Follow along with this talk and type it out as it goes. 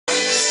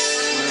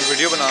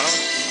Video बना रहा हूँ।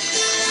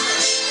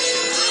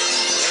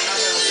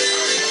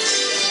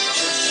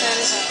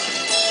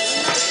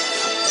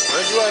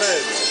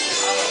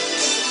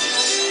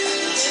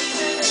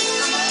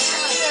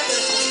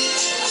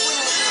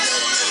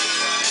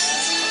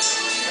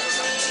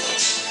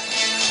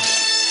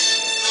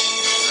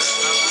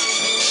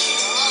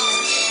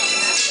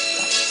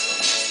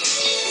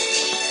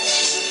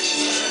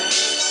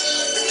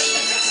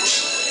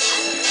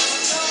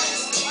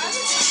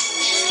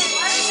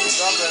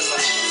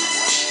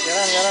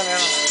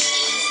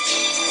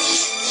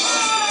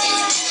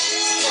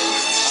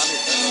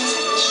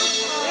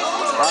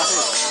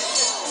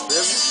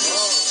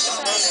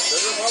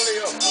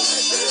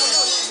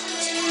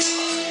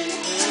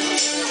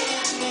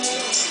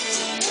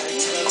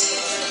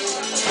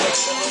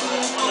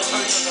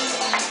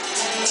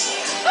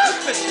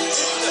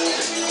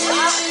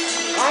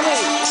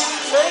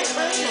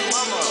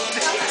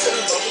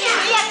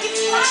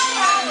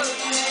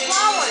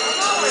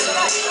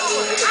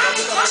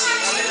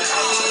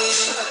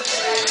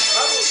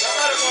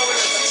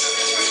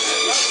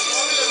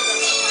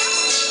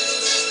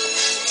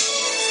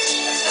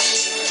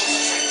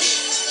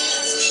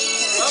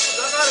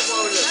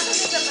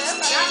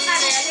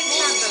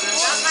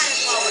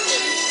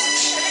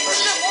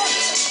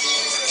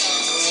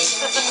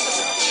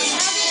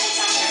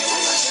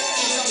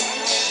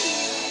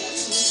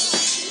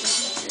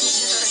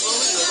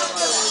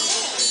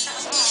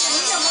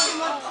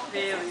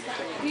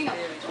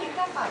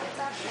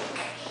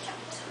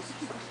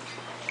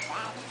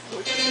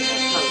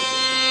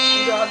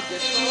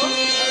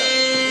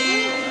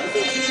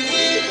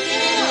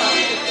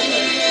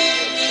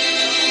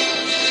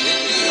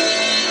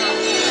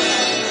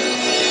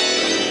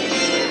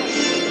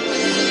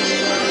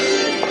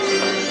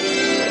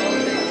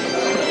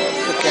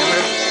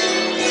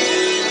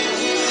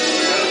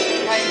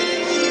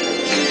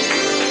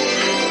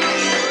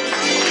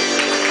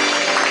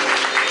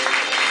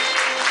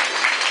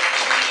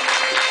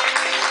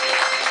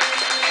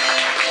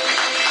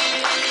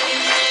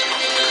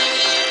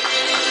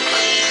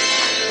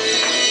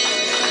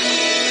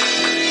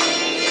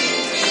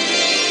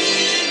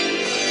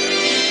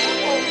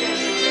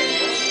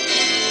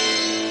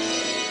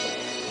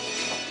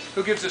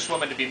 Who gives this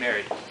woman to be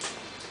married?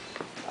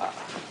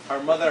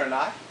 Her mother and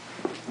I.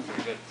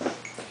 Very good.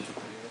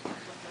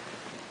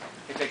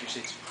 Okay, take your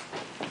seats.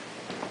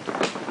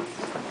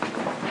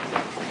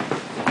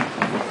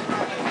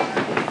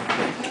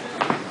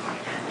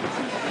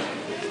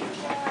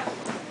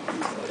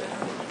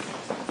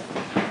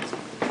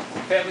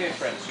 Family and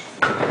friends,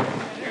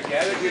 we are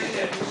gathered here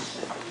today to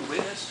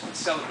witness and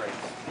celebrate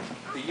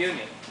the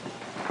union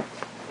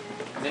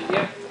of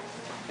Mindia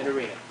and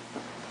Irina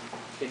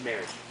in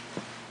marriage.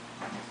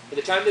 In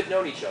the time they've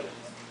known each other,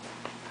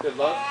 their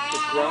love has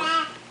grown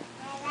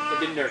and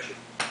been nurtured.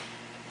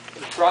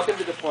 And it's brought them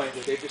to the point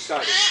where they've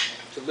decided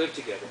to live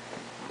together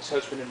as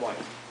husband and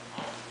wife.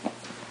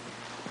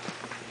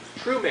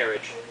 True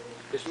marriage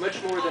is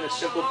much more than a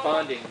simple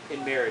bonding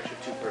in marriage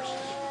of two persons.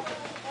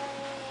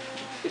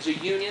 It's a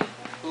union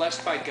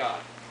blessed by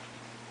God.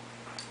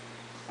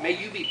 May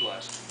you be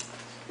blessed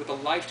with a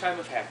lifetime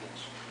of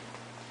happiness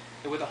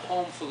and with a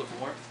home full of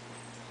warmth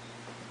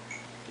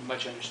and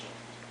much understanding.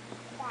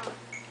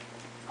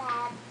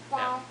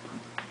 Now,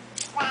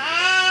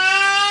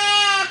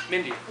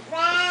 Mindia,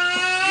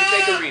 you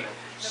take Irina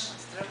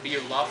to be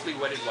your lawfully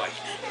wedded wife,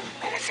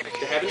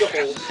 to having to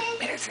hold,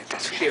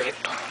 share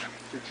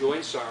through joy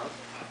and sorrow,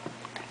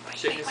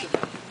 sickness and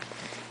health,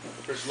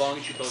 for as long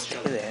as you both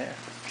shall live.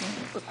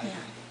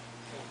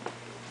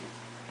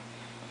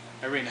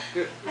 Irina,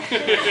 good.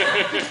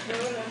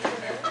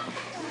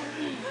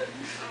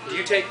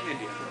 You take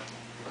Mindia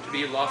to be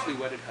your lawfully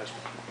wedded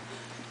husband,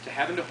 to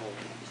having to hold,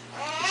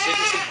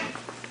 sickness and health,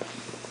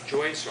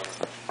 joy and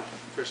sorrow,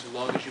 for as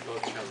long as you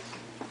both shall live.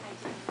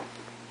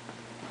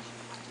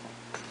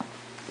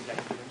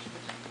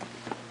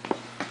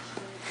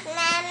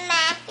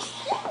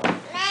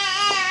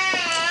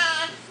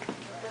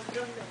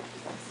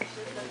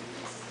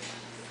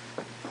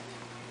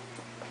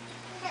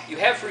 You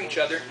have for each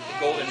other the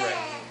golden ring,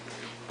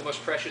 the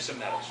most precious of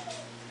metals,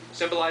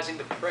 symbolizing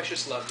the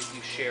precious love that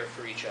you share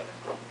for each other.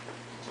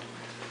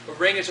 A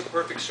ring is a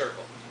perfect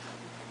circle.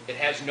 It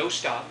has no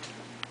stop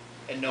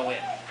and no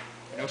end.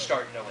 No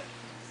start, no end.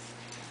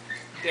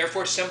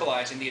 Therefore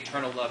symbolizing the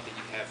eternal love that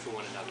you have for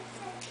one another.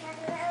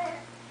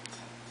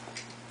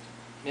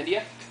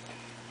 Mindia,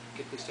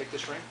 okay, please take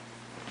this ring.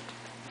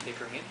 Take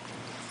her hand.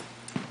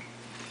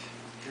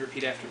 And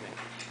repeat after me.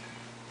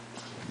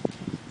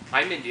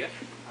 I, Mindia,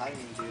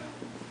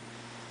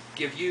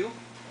 give you,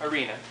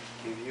 Irina,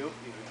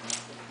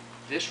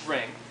 this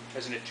ring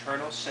as an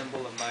eternal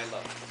symbol of my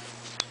love.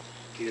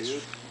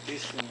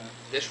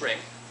 This ring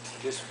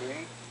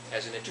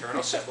as an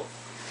eternal symbol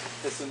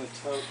It's an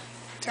eternal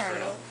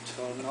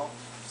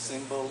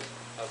symbol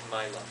of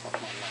my love.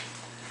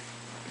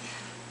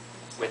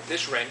 With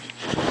this ring,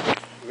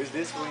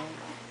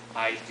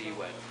 I thee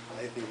wed.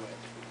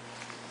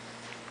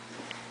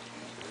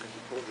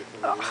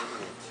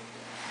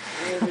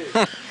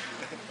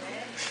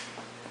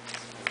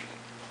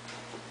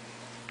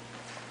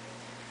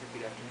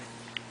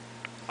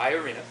 I,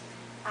 Irina,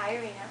 I,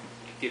 Irina,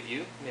 give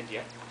you,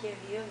 Mindia, give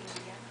you,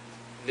 Mindia,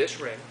 this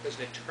ring as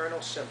an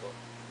eternal symbol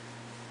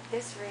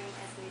this ring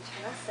as an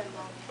eternal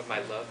symbol of my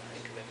love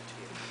and commitment to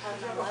you. of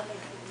my love and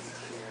commitment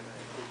to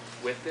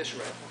you. With this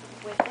ring,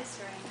 With this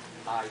ring,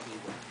 I be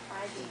one.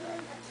 I be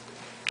one.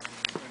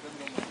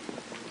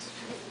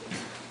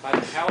 By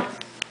the power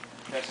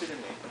vested in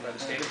me by the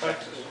state of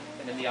Texas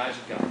and in the eyes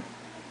of God,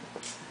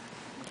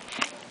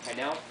 I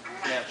now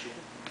pronounce you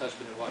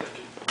husband and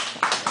wife.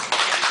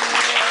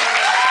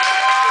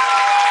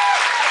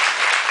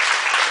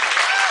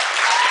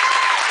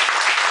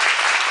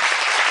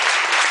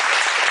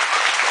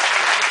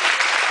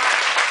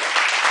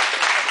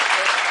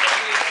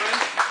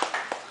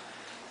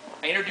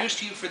 I introduce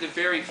to you for the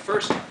very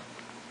first time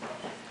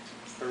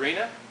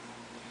Irina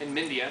and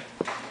Mindia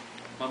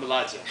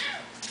Mamuladze.